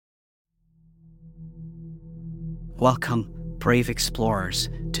Welcome, brave explorers,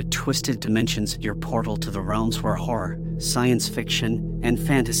 to Twisted Dimensions, your portal to the realms where horror, science fiction, and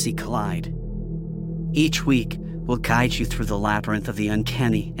fantasy collide. Each week, we'll guide you through the labyrinth of the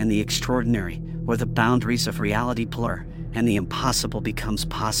uncanny and the extraordinary, where the boundaries of reality blur and the impossible becomes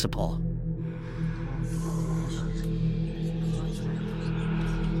possible.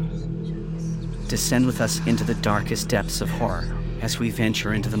 Descend with us into the darkest depths of horror as we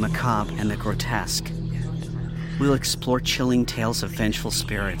venture into the macabre and the grotesque. We'll explore chilling tales of vengeful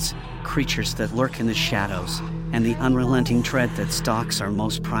spirits, creatures that lurk in the shadows, and the unrelenting dread that stalks our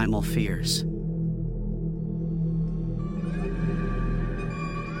most primal fears.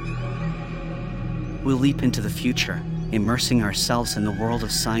 We'll leap into the future, immersing ourselves in the world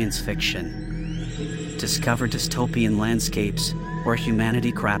of science fiction. Discover dystopian landscapes where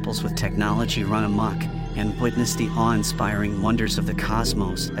humanity grapples with technology run amok, and witness the awe-inspiring wonders of the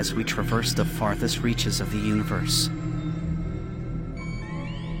cosmos as we traverse the farthest reaches of the universe.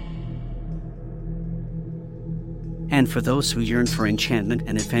 And for those who yearn for enchantment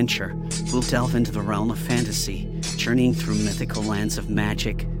and adventure, we'll delve into the realm of fantasy, journeying through mythical lands of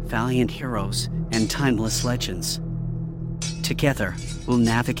magic, valiant heroes, and timeless legends. Together, we'll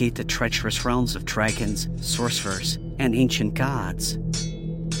navigate the treacherous realms of dragons, sorcerers, and ancient gods.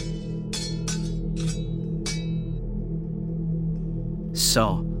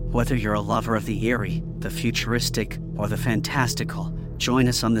 So, whether you're a lover of the eerie, the futuristic, or the fantastical, join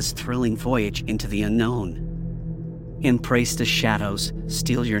us on this thrilling voyage into the unknown. Embrace the shadows,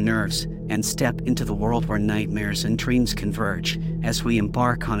 steel your nerves, and step into the world where nightmares and dreams converge as we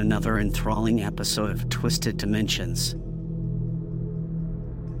embark on another enthralling episode of Twisted Dimensions.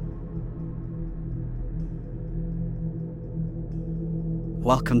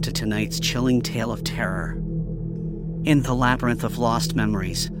 Welcome to tonight's chilling tale of terror. In the Labyrinth of Lost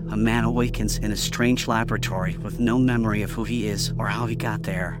Memories, a man awakens in a strange laboratory with no memory of who he is or how he got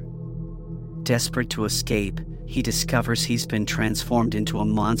there. Desperate to escape, he discovers he's been transformed into a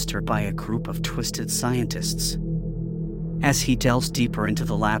monster by a group of twisted scientists. As he delves deeper into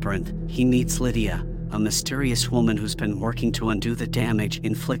the labyrinth, he meets Lydia, a mysterious woman who's been working to undo the damage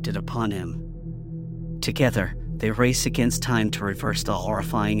inflicted upon him. Together, they race against time to reverse the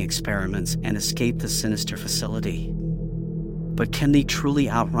horrifying experiments and escape the sinister facility. But can they truly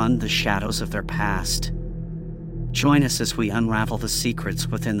outrun the shadows of their past? Join us as we unravel the secrets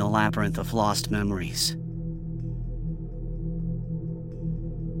within the Labyrinth of Lost Memories.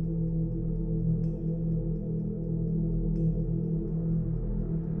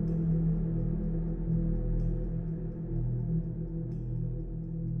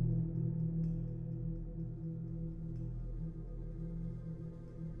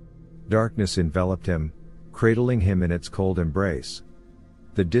 Darkness enveloped him, cradling him in its cold embrace.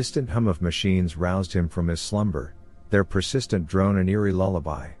 The distant hum of machines roused him from his slumber, their persistent drone an eerie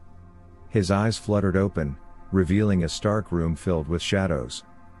lullaby. His eyes fluttered open, revealing a stark room filled with shadows.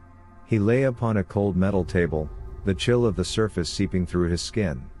 He lay upon a cold metal table, the chill of the surface seeping through his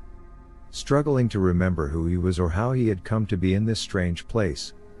skin. Struggling to remember who he was or how he had come to be in this strange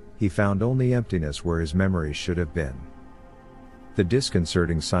place, he found only emptiness where his memories should have been. The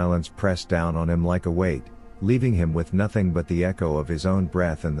disconcerting silence pressed down on him like a weight, leaving him with nothing but the echo of his own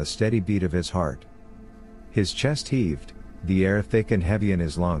breath and the steady beat of his heart. His chest heaved, the air thick and heavy in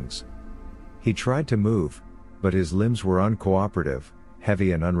his lungs. He tried to move, but his limbs were uncooperative,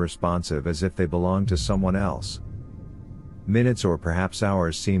 heavy and unresponsive as if they belonged to someone else. Minutes or perhaps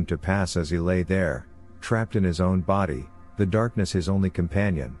hours seemed to pass as he lay there, trapped in his own body, the darkness his only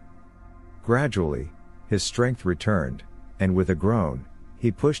companion. Gradually, his strength returned, and with a groan,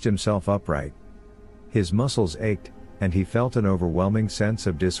 he pushed himself upright. His muscles ached, and he felt an overwhelming sense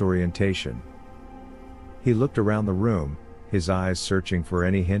of disorientation. He looked around the room, his eyes searching for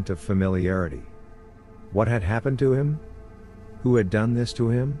any hint of familiarity. What had happened to him? Who had done this to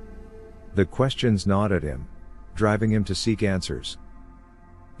him? The questions gnawed at him, driving him to seek answers.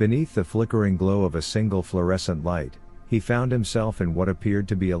 Beneath the flickering glow of a single fluorescent light, he found himself in what appeared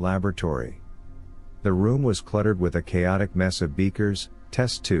to be a laboratory. The room was cluttered with a chaotic mess of beakers,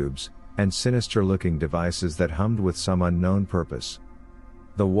 test tubes, and sinister-looking devices that hummed with some unknown purpose.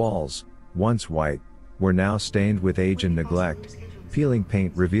 The walls, once white, were now stained with age and neglect, peeling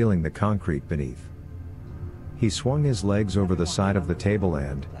paint revealing the concrete beneath. He swung his legs over the side of the table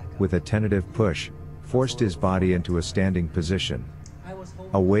and, with a tentative push, forced his body into a standing position.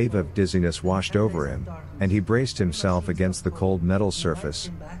 A wave of dizziness washed over him, and he braced himself against the cold metal surface,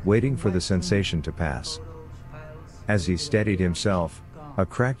 waiting for the sensation to pass. As he steadied himself, a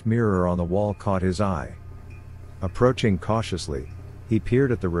cracked mirror on the wall caught his eye. Approaching cautiously, he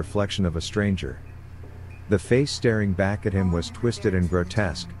peered at the reflection of a stranger. The face staring back at him was twisted and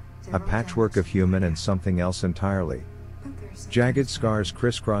grotesque, a patchwork of human and something else entirely. Jagged scars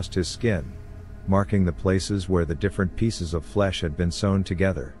crisscrossed his skin, marking the places where the different pieces of flesh had been sewn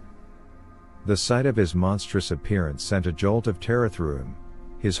together. The sight of his monstrous appearance sent a jolt of terror through him,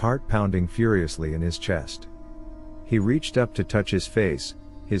 his heart pounding furiously in his chest. He reached up to touch his face,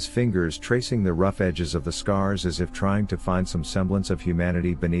 his fingers tracing the rough edges of the scars as if trying to find some semblance of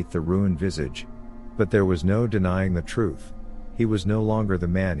humanity beneath the ruined visage. But there was no denying the truth. He was no longer the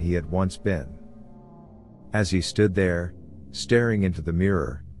man he had once been. As he stood there, staring into the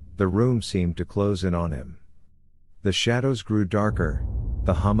mirror, the room seemed to close in on him. The shadows grew darker,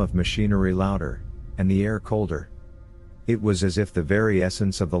 the hum of machinery louder, and the air colder. It was as if the very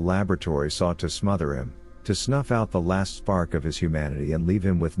essence of the laboratory sought to smother him, to snuff out the last spark of his humanity and leave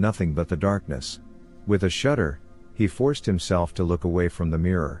him with nothing but the darkness. With a shudder, he forced himself to look away from the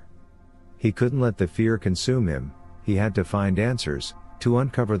mirror. He couldn't let the fear consume him, he had to find answers, to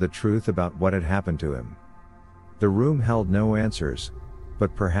uncover the truth about what had happened to him. The room held no answers,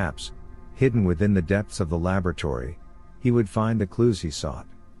 but perhaps, hidden within the depths of the laboratory, he would find the clues he sought.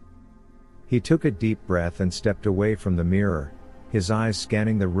 He took a deep breath and stepped away from the mirror, his eyes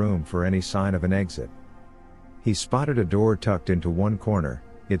scanning the room for any sign of an exit. He spotted a door tucked into one corner,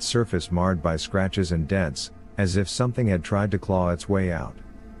 its surface marred by scratches and dents, as if something had tried to claw its way out.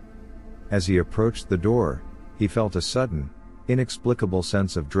 As he approached the door, he felt a sudden, inexplicable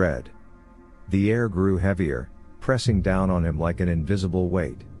sense of dread. The air grew heavier, pressing down on him like an invisible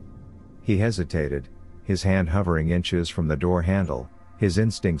weight. He hesitated, his hand hovering inches from the door handle, his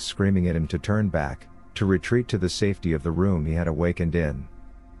instincts screaming at him to turn back, to retreat to the safety of the room he had awakened in.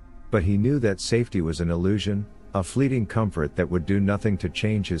 But he knew that safety was an illusion, a fleeting comfort that would do nothing to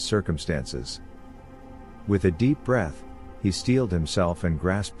change his circumstances. With a deep breath, he steeled himself and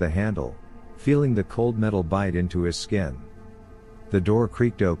grasped the handle, feeling the cold metal bite into his skin. The door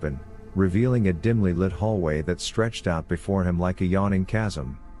creaked open, revealing a dimly lit hallway that stretched out before him like a yawning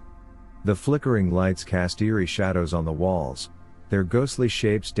chasm. The flickering lights cast eerie shadows on the walls, their ghostly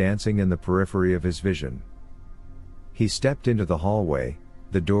shapes dancing in the periphery of his vision. He stepped into the hallway,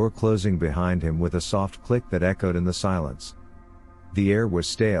 the door closing behind him with a soft click that echoed in the silence. The air was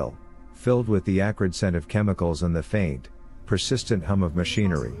stale, filled with the acrid scent of chemicals and the faint, persistent hum of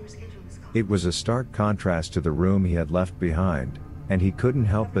machinery. It was a stark contrast to the room he had left behind, and he couldn't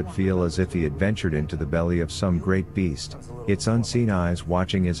help but feel as if he had ventured into the belly of some great beast, its unseen eyes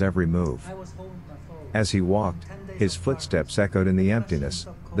watching his every move. As he walked, his footsteps echoed in the emptiness,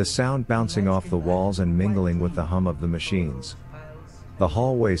 the sound bouncing off the walls and mingling with the hum of the machines. The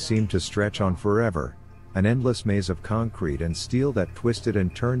hallway seemed to stretch on forever, an endless maze of concrete and steel that twisted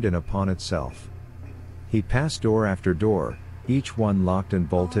and turned in upon itself. He passed door after door, each one locked and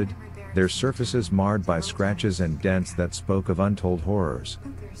bolted, their surfaces marred by scratches and dents that spoke of untold horrors.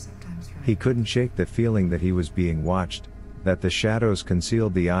 He couldn't shake the feeling that he was being watched, that the shadows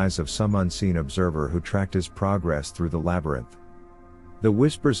concealed the eyes of some unseen observer who tracked his progress through the labyrinth. The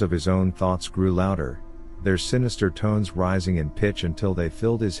whispers of his own thoughts grew louder, their sinister tones rising in pitch until they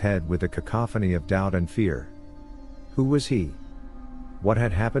filled his head with a cacophony of doubt and fear. Who was he? What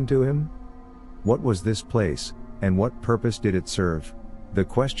had happened to him? What was this place, and what purpose did it serve? The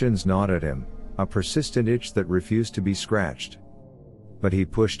questions gnawed at him, a persistent itch that refused to be scratched. But he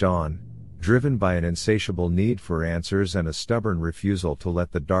pushed on, driven by an insatiable need for answers and a stubborn refusal to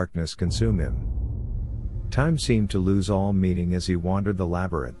let the darkness consume him. Time seemed to lose all meaning as he wandered the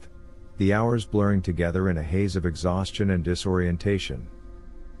labyrinth, the hours blurring together in a haze of exhaustion and disorientation.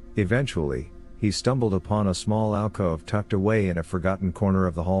 Eventually, he stumbled upon a small alcove tucked away in a forgotten corner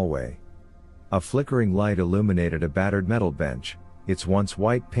of the hallway. A flickering light illuminated a battered metal bench, its once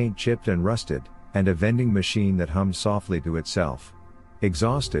white paint chipped and rusted, and a vending machine that hummed softly to itself.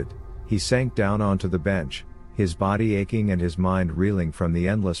 Exhausted, he sank down onto the bench, his body aching and his mind reeling from the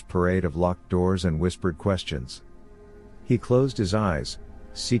endless parade of locked doors and whispered questions. He closed his eyes,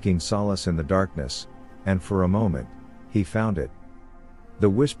 seeking solace in the darkness, and for a moment, he found it. The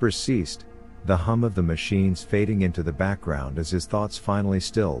whispers ceased, the hum of the machines fading into the background as his thoughts finally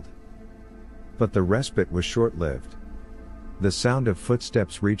stilled. But the respite was short-lived. The sound of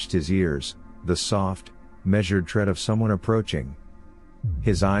footsteps reached his ears, the soft, measured tread of someone approaching.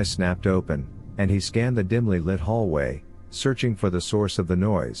 His eyes snapped open, and he scanned the dimly lit hallway, searching for the source of the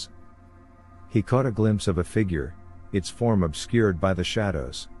noise. He caught a glimpse of a figure, its form obscured by the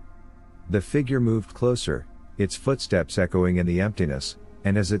shadows. The figure moved closer, its footsteps echoing in the emptiness,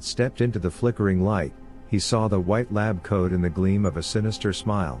 and as it stepped into the flickering light, he saw the white lab coat in the gleam of a sinister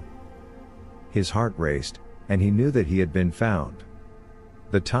smile. His heart raced, and he knew that he had been found.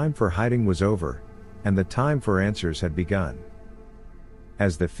 The time for hiding was over, and the time for answers had begun.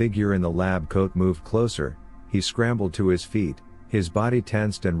 As the figure in the lab coat moved closer, he scrambled to his feet, his body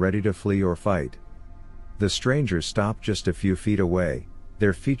tensed and ready to flee or fight. The strangers stopped just a few feet away,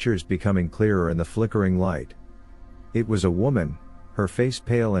 their features becoming clearer in the flickering light. It was a woman, her face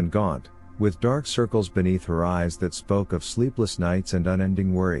pale and gaunt, with dark circles beneath her eyes that spoke of sleepless nights and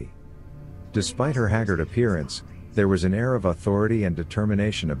unending worry. Despite her haggard appearance, there was an air of authority and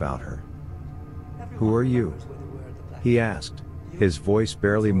determination about her. "Who are you?" he asked, his voice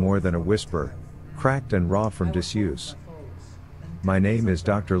barely more than a whisper, cracked and raw from disuse. "My name is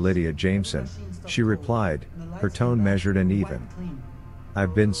Dr. Lydia Jameson," she replied, her tone measured and even.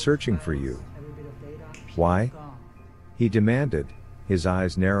 "I've been searching for you." "Why?" he demanded, his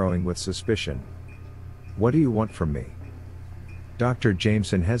eyes narrowing with suspicion. "What do you want from me?" Dr.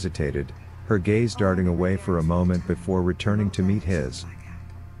 Jameson hesitated, her gaze darting away for a moment before returning to meet his.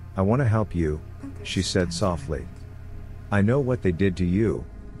 "I want to help you," she said softly. "I know what they did to you,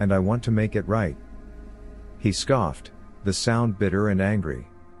 and I want to make it right." He scoffed, the sound bitter and angry.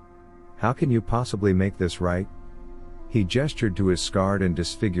 "How can you possibly make this right?" He gestured to his scarred and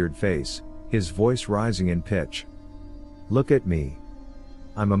disfigured face, his voice rising in pitch. "Look at me.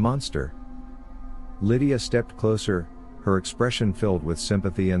 I'm a monster." Lydia stepped closer, her expression filled with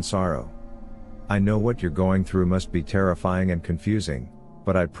sympathy and sorrow. "I know what you're going through must be terrifying and confusing,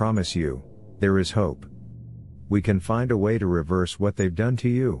 but I promise you, there is hope. We can find a way to reverse what they've done to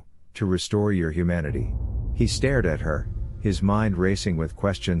you, to restore your humanity." He stared at her, his mind racing with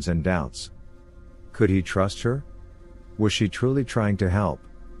questions and doubts. Could he trust her? Was she truly trying to help,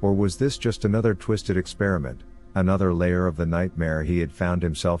 or was this just another twisted experiment, another layer of the nightmare he had found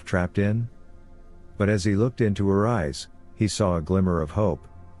himself trapped in? But as he looked into her eyes, he saw a glimmer of hope,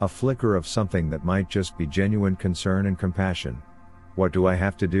 a flicker of something that might just be genuine concern and compassion. "What do I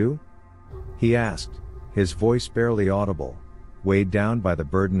have to do?" he asked, his voice barely audible, weighed down by the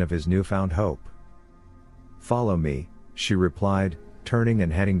burden of his newfound hope. "Follow me," she replied, turning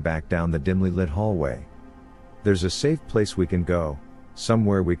and heading back down the dimly lit hallway. "There's a safe place we can go,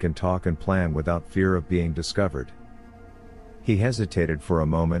 somewhere we can talk and plan without fear of being discovered." He hesitated for a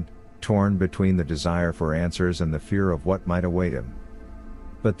moment, torn between the desire for answers and the fear of what might await him.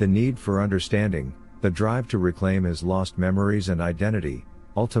 But the need for understanding, the drive to reclaim his lost memories and identity,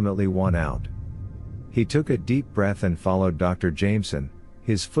 ultimately won out. He took a deep breath and followed Dr. Jameson,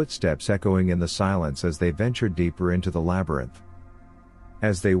 his footsteps echoing in the silence as they ventured deeper into the labyrinth.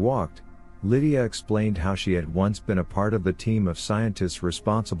 As they walked, Lydia explained how she had once been a part of the team of scientists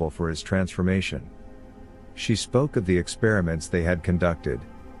responsible for his transformation. She spoke of the experiments they had conducted,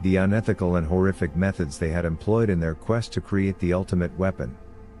 the unethical and horrific methods they had employed in their quest to create the ultimate weapon.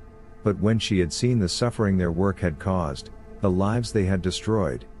 But when she had seen the suffering their work had caused, the lives they had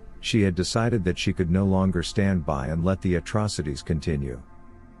destroyed, she had decided that she could no longer stand by and let the atrocities continue.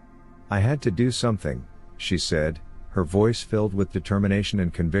 "I had to do something," she said, her voice filled with determination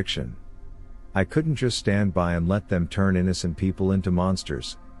and conviction. "I couldn't just stand by and let them turn innocent people into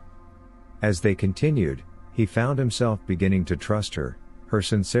monsters." As they continued, he found himself beginning to trust her, her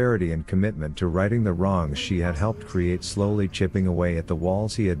sincerity and commitment to righting the wrongs she had helped create slowly chipping away at the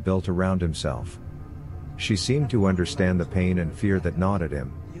walls he had built around himself. She seemed to understand the pain and fear that gnawed at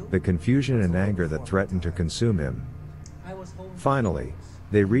him, the confusion and anger that threatened to consume him. Finally,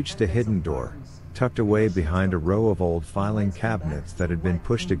 they reached a hidden door, tucked away behind a row of old filing cabinets that had been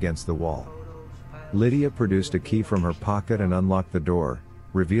pushed against the wall. Lydia produced a key from her pocket and unlocked the door,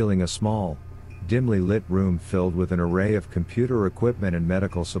 revealing a small, dimly lit room filled with an array of computer equipment and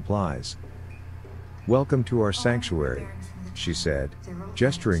medical supplies. "Welcome to our sanctuary," she said,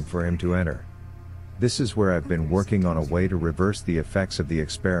 gesturing for him to enter. "This is where I've been working on a way to reverse the effects of the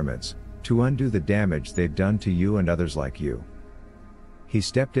experiments, to undo the damage they've done to you and others like you." He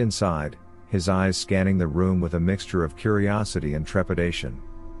stepped inside, his eyes scanning the room with a mixture of curiosity and trepidation.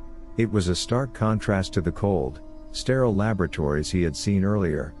 It was a stark contrast to the cold, sterile laboratories he had seen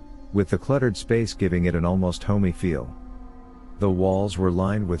earlier, with the cluttered space giving it an almost homey feel. The walls were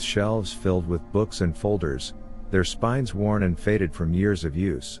lined with shelves filled with books and folders, their spines worn and faded from years of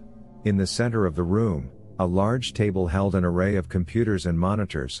use. In the center of the room, a large table held an array of computers and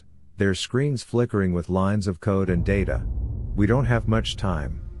monitors, their screens flickering with lines of code and data. "We don't have much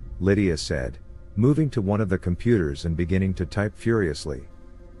time," Lydia said, moving to one of the computers and beginning to type furiously.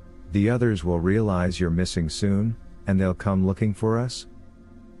 "The others will realize you're missing soon, and they'll come looking for us.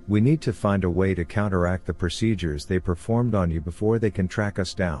 We need to find a way to counteract the procedures they performed on you before they can track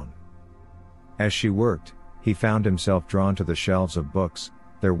us down." As she worked, he found himself drawn to the shelves of books,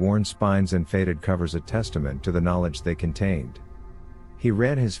 their worn spines and faded covers a testament to the knowledge they contained. He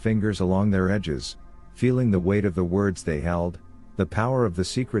ran his fingers along their edges, feeling the weight of the words they held, the power of the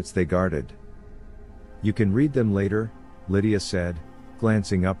secrets they guarded. "You can read them later," Lydia said,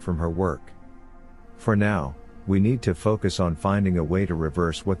 glancing up from her work. "For now, we need to focus on finding a way to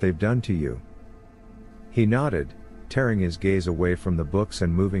reverse what they've done to you." He nodded, tearing his gaze away from the books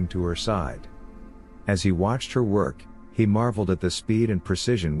and moving to her side. As he watched her work, he marveled at the speed and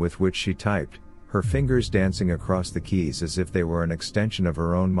precision with which she typed, her fingers dancing across the keys as if they were an extension of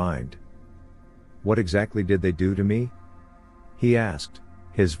her own mind. "What exactly did they do to me?" he asked,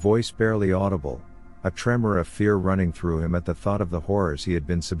 his voice barely audible, a tremor of fear running through him at the thought of the horrors he had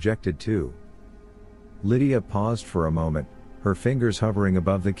been subjected to. Lydia paused for a moment, her fingers hovering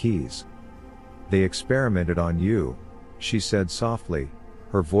above the keys. "They experimented on you," she said softly,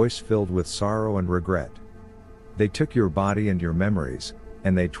 her voice filled with sorrow and regret. "They took your body and your memories,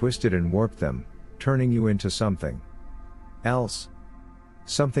 and they twisted and warped them, turning you into something else.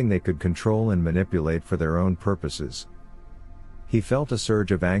 Something they could control and manipulate for their own purposes." He felt a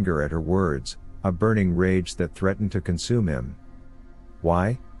surge of anger at her words, a burning rage that threatened to consume him.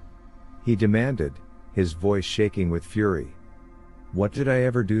 "Why?" he demanded, his voice shaking with fury. "What did I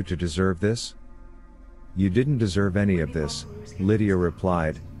ever do to deserve this?" "You didn't deserve any of this," Lydia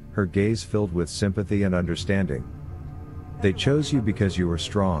replied, her gaze filled with sympathy and understanding. "They chose you because you were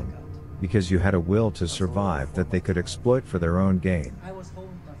strong, because you had a will to survive that they could exploit for their own gain.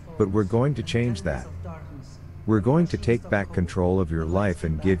 But we're going to change that. We're going to take back control of your life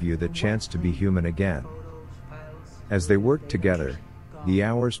and give you the chance to be human again." As they worked together, the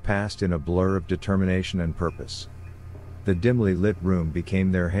hours passed in a blur of determination and purpose. The dimly lit room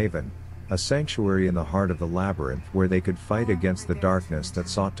became their haven, a sanctuary in the heart of the labyrinth where they could fight against the darkness that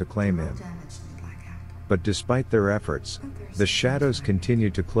sought to claim him. But despite their efforts, the shadows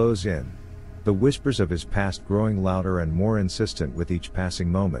continued to close in, the whispers of his past growing louder and more insistent with each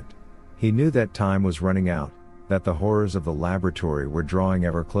passing moment. He knew that time was running out, that the horrors of the laboratory were drawing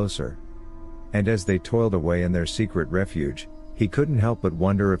ever closer. And as they toiled away in their secret refuge, he couldn't help but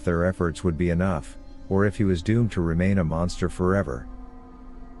wonder if their efforts would be enough, or if he was doomed to remain a monster forever.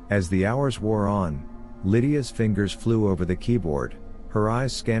 As the hours wore on, Lydia's fingers flew over the keyboard, her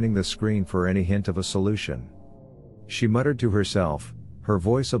eyes scanning the screen for any hint of a solution. She muttered to herself, her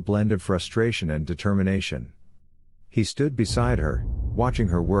voice a blend of frustration and determination. He stood beside her, watching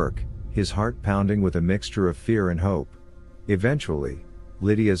her work, his heart pounding with a mixture of fear and hope. Eventually,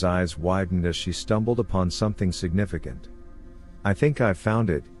 Lydia's eyes widened as she stumbled upon something significant. "I think I've found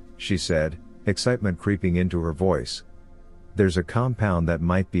it," she said, excitement creeping into her voice. "There's a compound that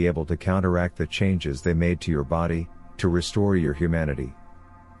might be able to counteract the changes they made to your body, to restore your humanity."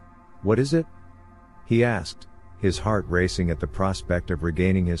 "What is it?" he asked, his heart racing at the prospect of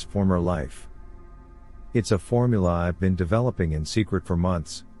regaining his former life. "It's a formula I've been developing in secret for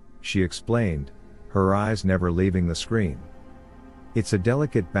months," she explained, her eyes never leaving the screen. "It's a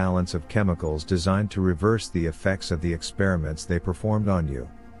delicate balance of chemicals designed to reverse the effects of the experiments they performed on you.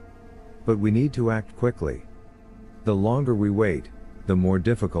 But we need to act quickly. The longer we wait, the more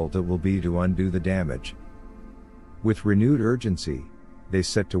difficult it will be to undo the damage." With renewed urgency, they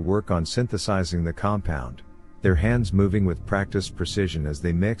set to work on synthesizing the compound, their hands moving with practiced precision as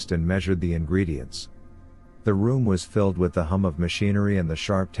they mixed and measured the ingredients. The room was filled with the hum of machinery and the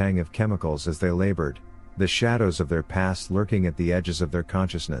sharp tang of chemicals as they labored, the shadows of their past lurking at the edges of their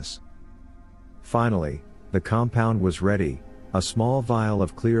consciousness. Finally, the compound was ready, a small vial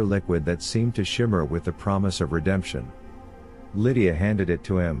of clear liquid that seemed to shimmer with the promise of redemption. Lydia handed it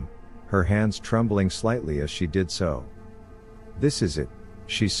to him, her hands trembling slightly as she did so. "This is it,"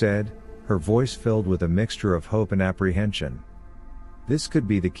 she said, her voice filled with a mixture of hope and apprehension. "This could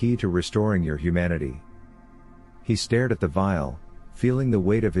be the key to restoring your humanity." He stared at the vial, feeling the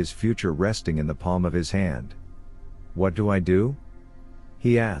weight of his future resting in the palm of his hand. "What do I do?"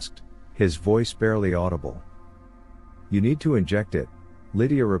 he asked, his voice barely audible. "You need to inject it,"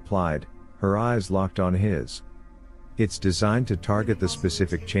 Lydia replied, her eyes locked on his. "It's designed to target the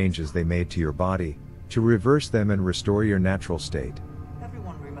specific changes they made to your body, to reverse them and restore your natural state."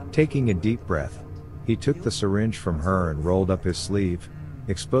 Taking a deep breath, he took the syringe from her and rolled up his sleeve,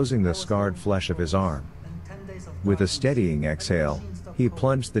 exposing the scarred flesh of his arm. With a steadying exhale, he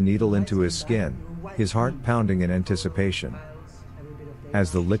plunged the needle into his skin, his heart pounding in anticipation.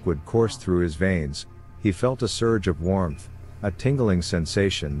 As the liquid coursed through his veins, he felt a surge of warmth, a tingling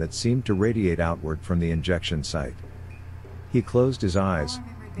sensation that seemed to radiate outward from the injection site. He closed his eyes,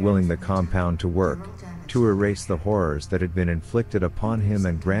 willing the compound to work, to erase the horrors that had been inflicted upon him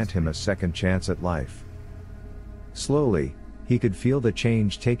and grant him a second chance at life. Slowly, he could feel the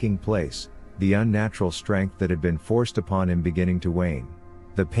change taking place, the unnatural strength that had been forced upon him beginning to wane.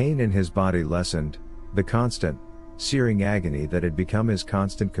 The pain in his body lessened, The constant, searing agony that had become his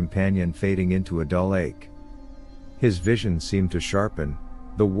constant companion fading into a dull ache. His vision seemed to sharpen,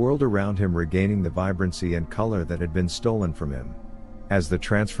 the world around him regaining the vibrancy and color that had been stolen from him. As the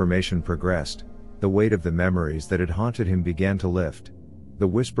transformation progressed, the weight of the memories that had haunted him began to lift, the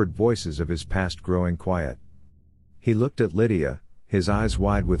whispered voices of his past growing quiet. He looked at Lydia, his eyes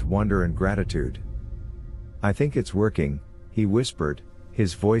wide with wonder and gratitude. "I think it's working," he whispered,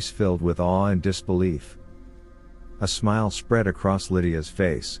 his voice filled with awe and disbelief. A smile spread across Lydia's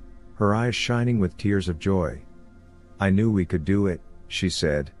face, her eyes shining with tears of joy. "I knew we could do it," she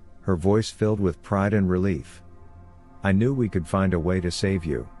said, her voice filled with pride and relief. "I knew we could find a way to save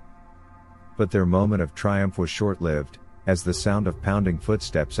you." But their moment of triumph was short-lived, as the sound of pounding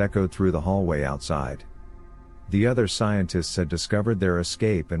footsteps echoed through the hallway outside. The other scientists had discovered their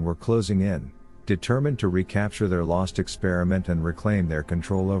escape and were closing in, determined to recapture their lost experiment and reclaim their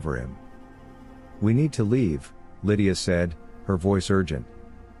control over him. "We need to leave," Lydia said, her voice urgent.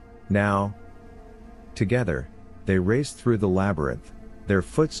 "Now." Together, they raced through the labyrinth, their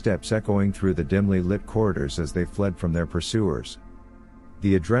footsteps echoing through the dimly lit corridors as they fled from their pursuers.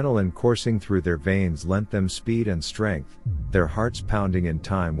 The adrenaline coursing through their veins lent them speed and strength, their hearts pounding in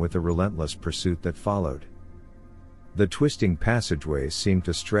time with the relentless pursuit that followed. The twisting passageways seemed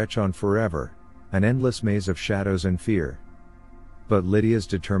to stretch on forever, an endless maze of shadows and fear. But Lydia's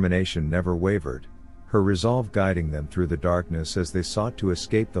determination never wavered, her resolve guiding them through the darkness as they sought to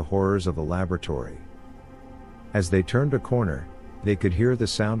escape the horrors of the laboratory. As they turned a corner, they could hear the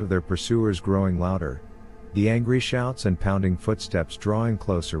sound of their pursuers growing louder, the angry shouts and pounding footsteps drawing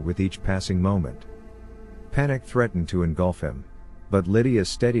closer with each passing moment. Panic threatened to engulf him, but Lydia's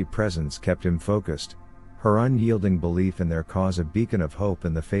steady presence kept him focused, her unyielding belief in their cause a beacon of hope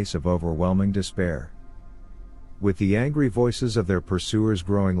in the face of overwhelming despair. With the angry voices of their pursuers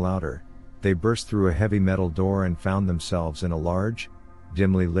growing louder, they burst through a heavy metal door and found themselves in a large,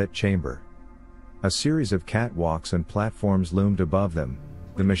 dimly lit chamber. A series of catwalks and platforms loomed above them,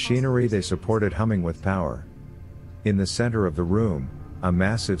 the machinery they supported humming with power. In the center of the room, a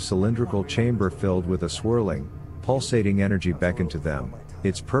massive cylindrical chamber filled with a swirling, pulsating energy beckoned to them,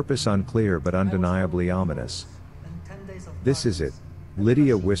 its purpose unclear but undeniably ominous. "This is it,"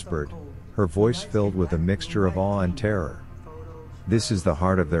 Lydia whispered, her voice filled with a mixture of awe and terror. "This is the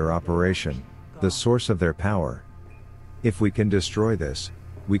heart of their operation, the source of their power. If we can destroy this,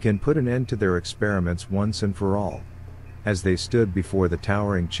 we can put an end to their experiments once and for all." As they stood before the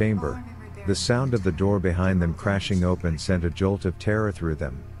towering chamber, the sound of the door behind them crashing open sent a jolt of terror through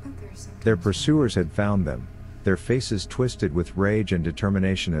them. Their pursuers had found them, their faces twisted with rage and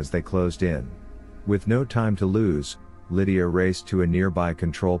determination as they closed in. With no time to lose, Lydia raced to a nearby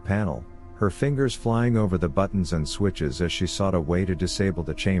control panel, her fingers flying over the buttons and switches as she sought a way to disable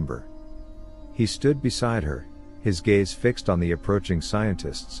the chamber. He stood beside her, his gaze fixed on the approaching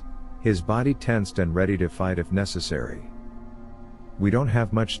scientists, his body tensed and ready to fight if necessary. "We don't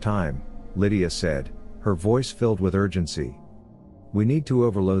have much time," Lydia said, her voice filled with urgency. "We need to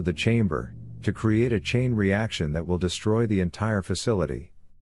overload the chamber, to create a chain reaction that will destroy the entire facility."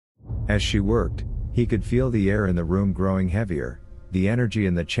 As she worked, he could feel the air in the room growing heavier, the energy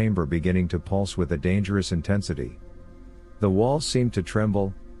in the chamber beginning to pulse with a dangerous intensity. The walls seemed to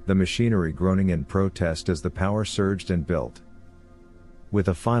tremble, the machinery groaning in protest as the power surged and built. With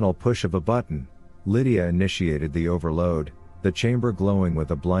a final push of a button, Lydia initiated the overload, the chamber glowing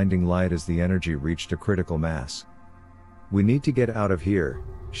with a blinding light as the energy reached a critical mass. "We need to get out of here,"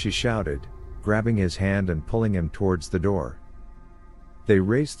 she shouted, grabbing his hand and pulling him towards the door. They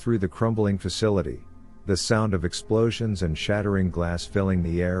raced through the crumbling facility, the sound of explosions and shattering glass filling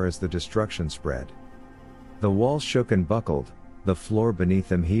the air as the destruction spread. The walls shook and buckled, the floor beneath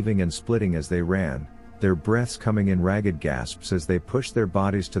them heaving and splitting as they ran, their breaths coming in ragged gasps as they pushed their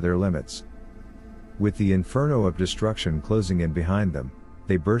bodies to their limits. With the inferno of destruction closing in behind them,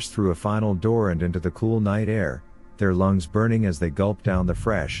 they burst through a final door and into the cool night air, their lungs burning as they gulped down the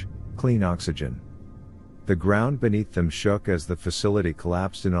fresh, clean oxygen. The ground beneath them shook as the facility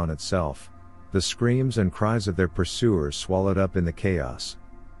collapsed in on itself, the screams and cries of their pursuers swallowed up in the chaos.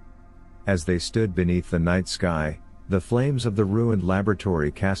 As they stood beneath the night sky, the flames of the ruined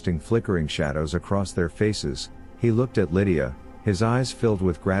laboratory casting flickering shadows across their faces, he looked at Lydia, his eyes filled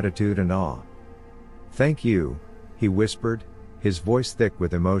with gratitude and awe. "Thank you," he whispered, his voice thick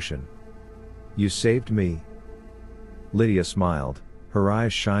with emotion. "You saved me." Lydia smiled, her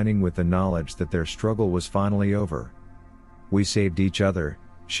eyes shining with the knowledge that their struggle was finally over. "We saved each other,"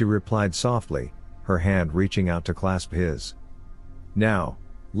 she replied softly, her hand reaching out to clasp his. "Now,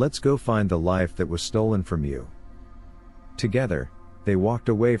 let's go find the life that was stolen from you." Together, They walked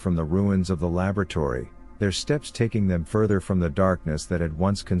away from the ruins of the laboratory, their steps taking them further from the darkness that had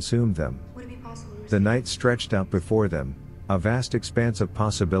once consumed them. The night stretched out before them, a vast expanse of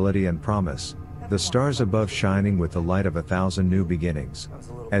possibility and promise, the stars above shining with the light of 1,000 new beginnings.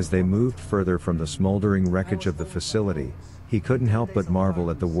 As they moved further from the smoldering wreckage of the facility, he couldn't help but marvel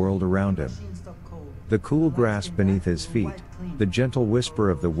at the world around him. The cool grass beneath his feet, the gentle whisper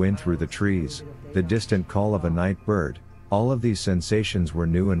of the wind through the trees, the distant call of a night bird, all of these sensations were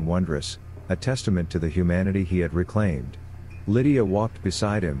new and wondrous, a testament to the humanity he had reclaimed. Lydia walked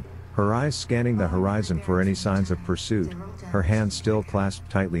beside him, her eyes scanning the horizon for any signs of pursuit, her hands still clasped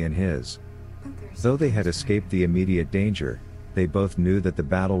tightly in his. Though they had escaped the immediate danger, they both knew that the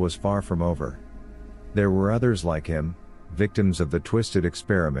battle was far from over. There were others like him, victims of the twisted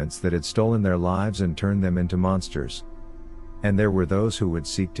experiments that had stolen their lives and turned them into monsters. And there were those who would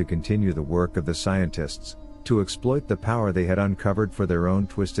seek to continue the work of the scientists, to exploit the power they had uncovered for their own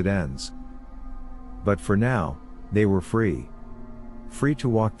twisted ends. But for now, they were free. Free to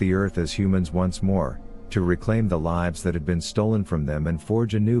walk the earth as humans once more, to reclaim the lives that had been stolen from them and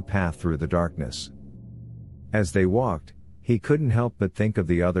forge a new path through the darkness. As they walked, he couldn't help but think of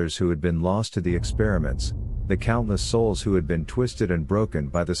the others who had been lost to the experiments, the countless souls who had been twisted and broken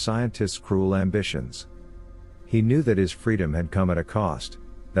by the scientists' cruel ambitions. He knew that his freedom had come at a cost,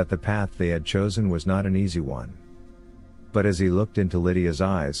 that the path they had chosen was not an easy one. But as he looked into Lydia's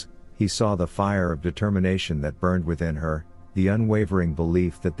eyes, he saw the fire of determination that burned within her, the unwavering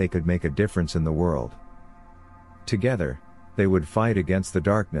belief that they could make a difference in the world. Together, they would fight against the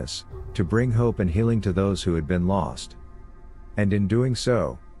darkness, to bring hope and healing to those who had been lost. And in doing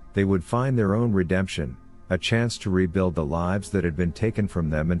so, they would find their own redemption, a chance to rebuild the lives that had been taken from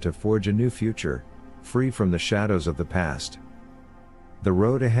them and to forge a new future, free from the shadows of the past. The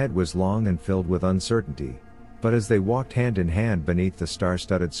road ahead was long and filled with uncertainty, but as they walked hand in hand beneath the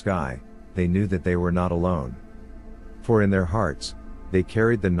star-studded sky, they knew that they were not alone. For in their hearts, they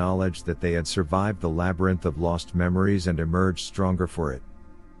carried the knowledge that they had survived the labyrinth of lost memories and emerged stronger for it.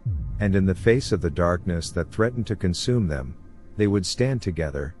 And in the face of the darkness that threatened to consume them, they would stand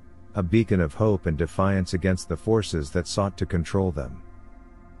together, a beacon of hope and defiance against the forces that sought to control them.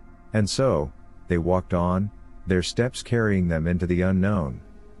 And so, they walked on, their steps carrying them into the unknown,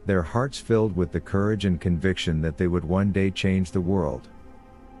 their hearts filled with the courage and conviction that they would one day change the world.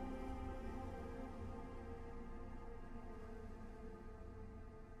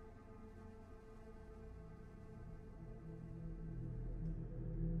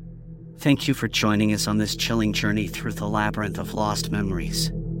 Thank you for joining us on this chilling journey through the Labyrinth of Lost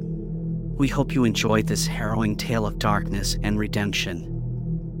Memories. We hope you enjoyed this harrowing tale of darkness and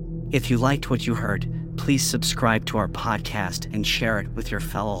redemption. If you liked what you heard, please subscribe to our podcast and share it with your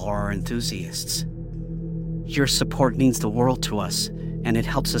fellow horror enthusiasts. Your support means the world to us, and it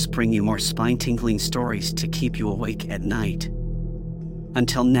helps us bring you more spine-tingling stories to keep you awake at night.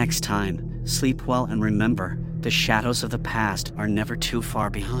 Until next time, sleep well and remember, the shadows of the past are never too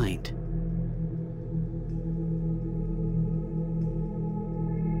far behind.